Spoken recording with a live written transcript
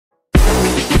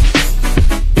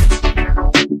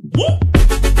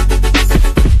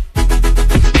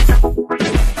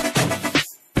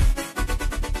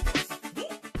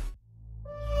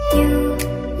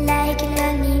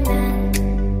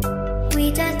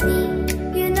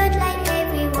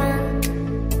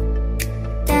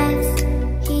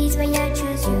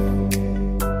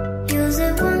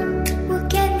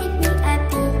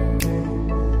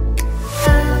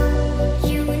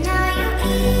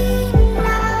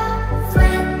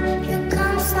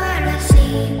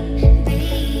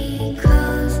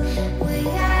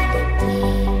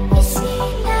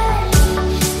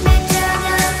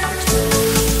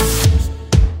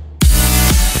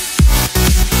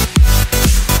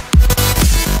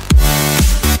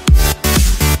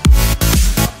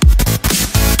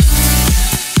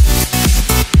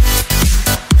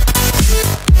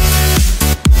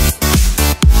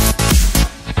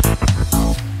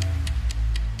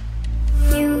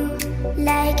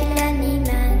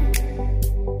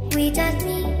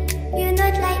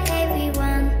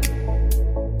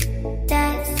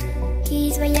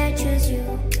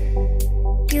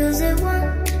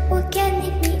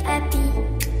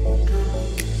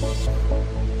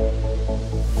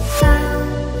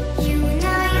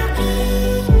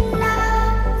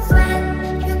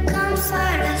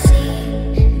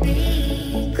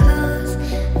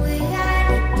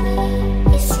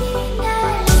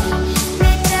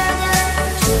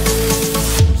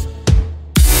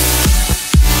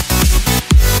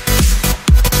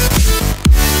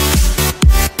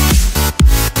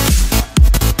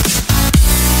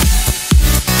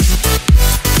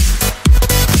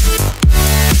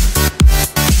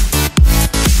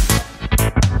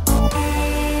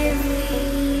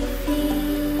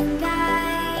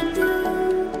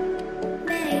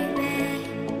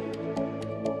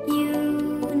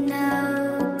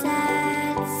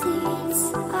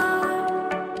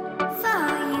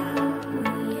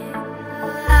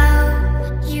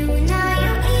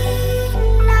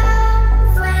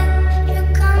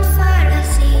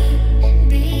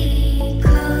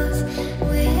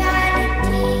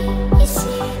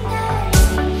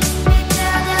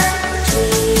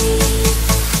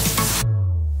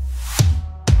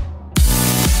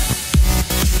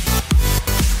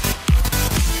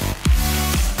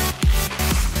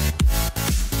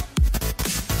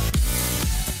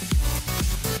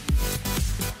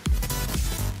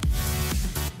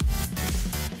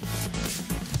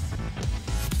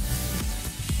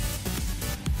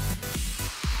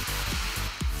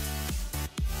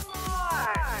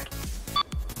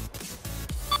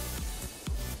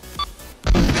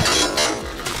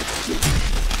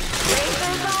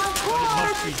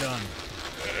be done.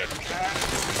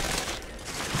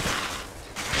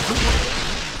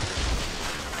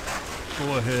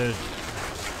 Go ahead.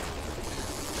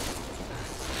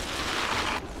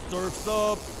 Surf's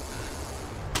up.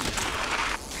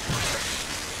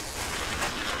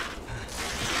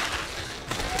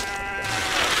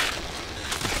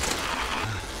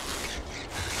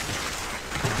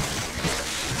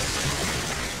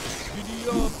 Giddy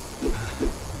up.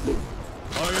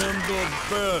 I am the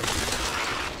best.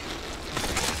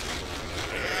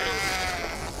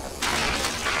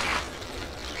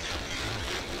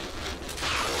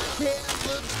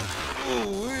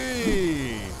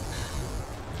 Ooh-wee.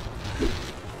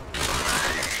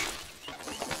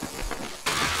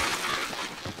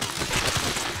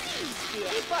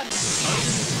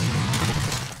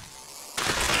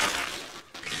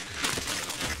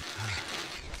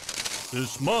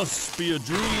 This must be a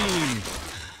dream.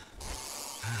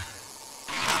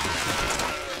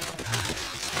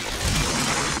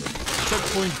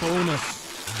 Checkpoint bonus.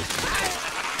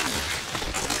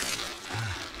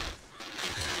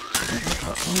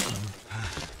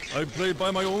 I play by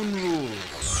my own rules.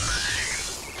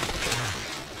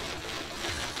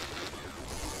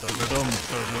 Da-da-dum,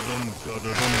 da-da-dum,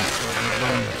 da-da-dum,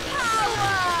 da-da-dum.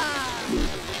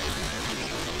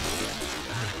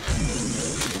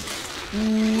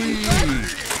 Ooh-wee!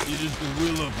 It is the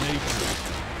will of nature.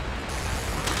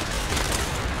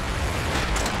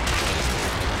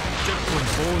 Checkpoint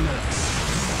bonus.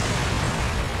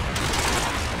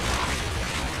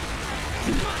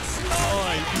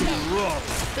 I do rough.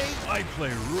 I play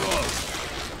rough.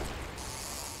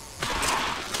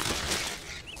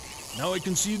 Now I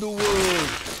can see the world.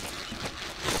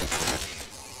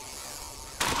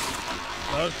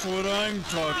 That's what I'm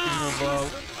talking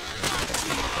about.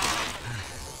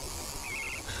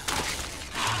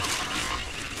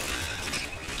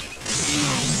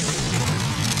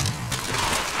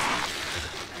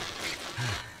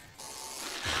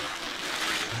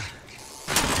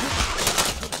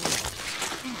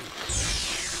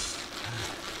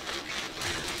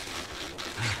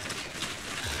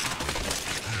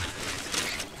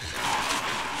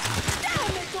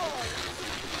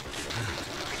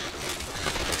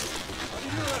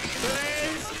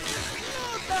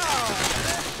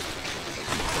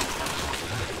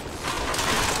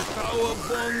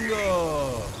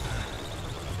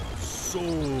 So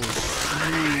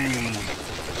smooth.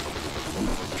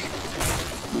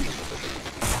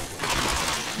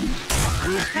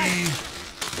 Whoopee.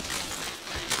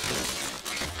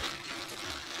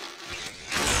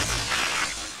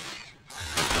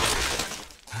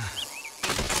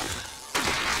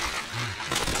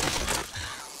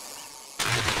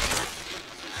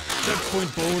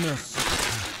 Checkpoint bonus.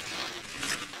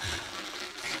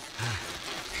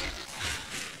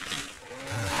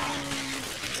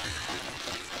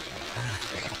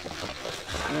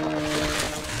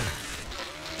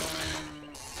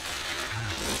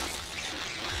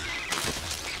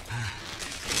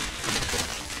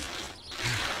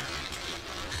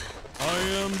 I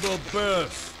am the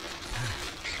best.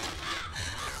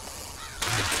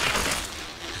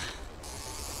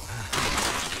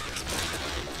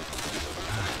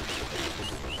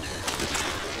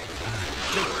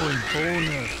 Checkpoint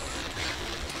bonus.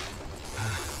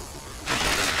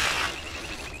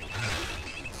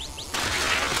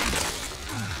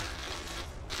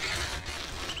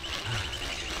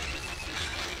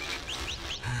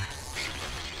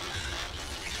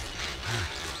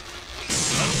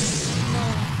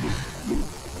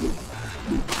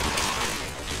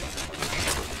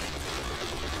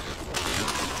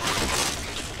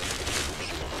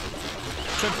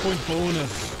 Checkpoint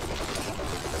bonus.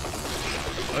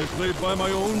 I played by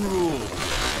my own rules.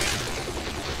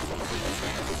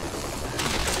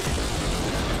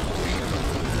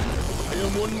 I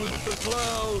am one with the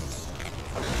clouds.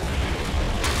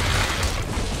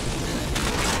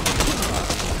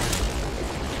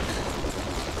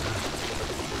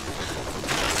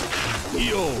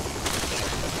 Yo.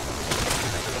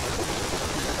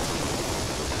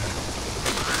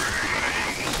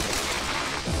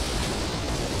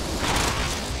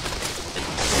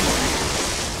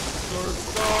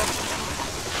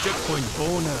 Checkpoint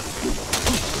bonus.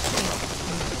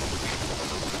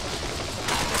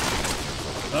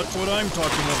 That's what I'm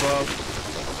talking about.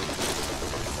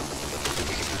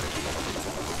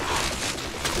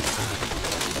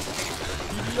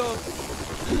 Yup.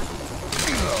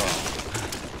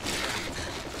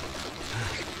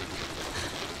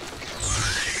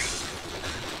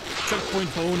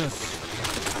 Checkpoint bonus.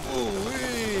 Ooh-wee.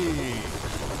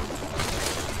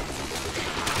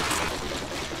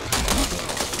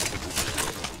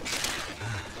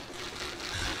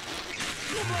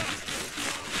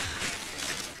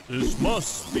 This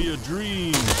must be a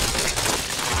dream.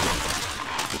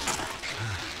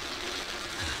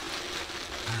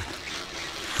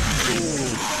 So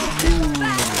smooth.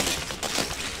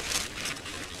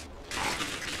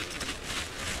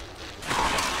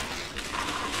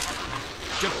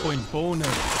 Checkpoint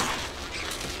bonus.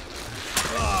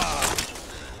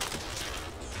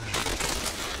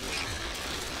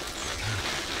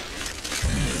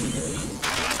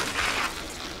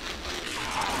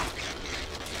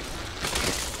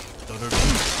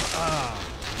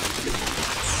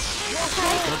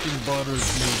 Nothing bothers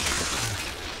me.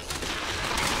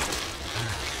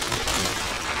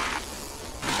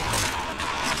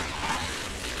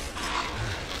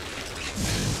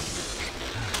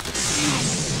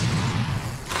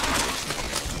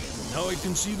 Now I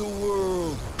can see the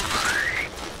world.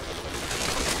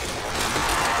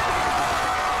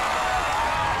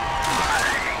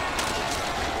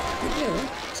 Yeah,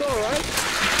 it's alright.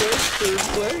 First, third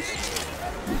place.